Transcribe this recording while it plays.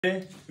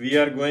We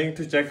are going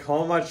to check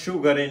how much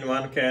sugar in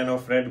one can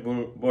of Red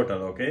Bull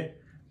bottle. Okay,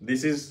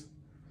 this is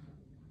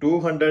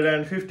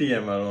 250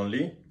 ml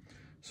only.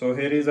 So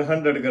here is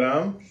 100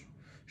 grams.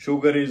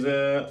 Sugar is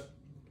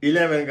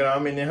 11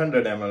 gram in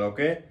 100 ml.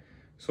 Okay,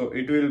 so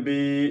it will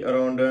be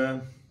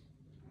around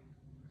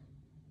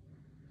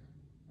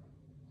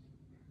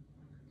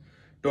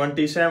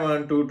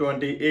 27 to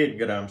 28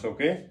 grams.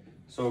 Okay,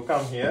 so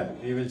come here,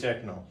 we will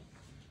check now.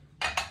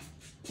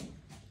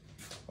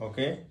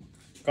 Okay,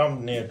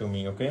 come near to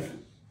me. Okay,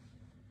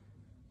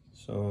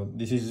 so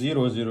this is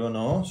 00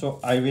 now, so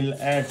I will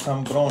add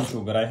some brown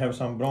sugar. I have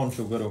some brown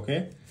sugar.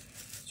 Okay,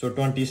 so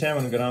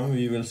 27 gram.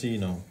 We will see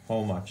now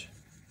how much.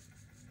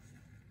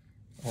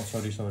 Oh,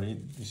 sorry,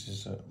 this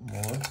is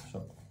more.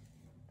 So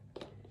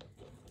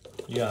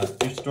yeah,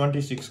 it's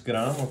 26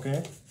 gram.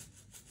 Okay,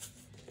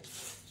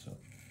 so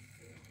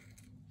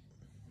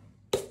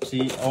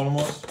see,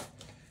 almost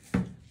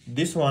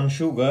this one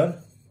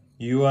sugar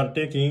you are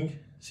taking.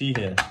 See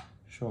here,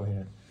 show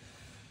here,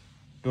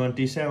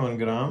 27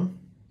 gram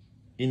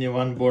in a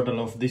one bottle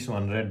of this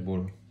one Red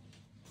Bull.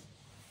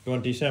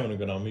 27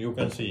 gram. You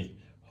can see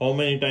how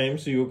many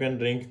times you can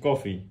drink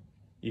coffee.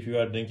 If you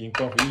are drinking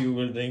coffee, you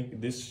will drink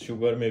this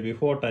sugar maybe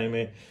 4 times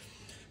a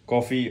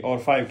coffee or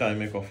 5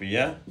 times a coffee.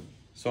 Yeah,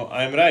 so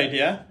I'm right.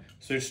 Yeah,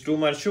 so it's too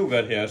much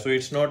sugar here, so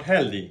it's not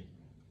healthy.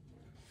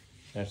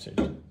 That's it.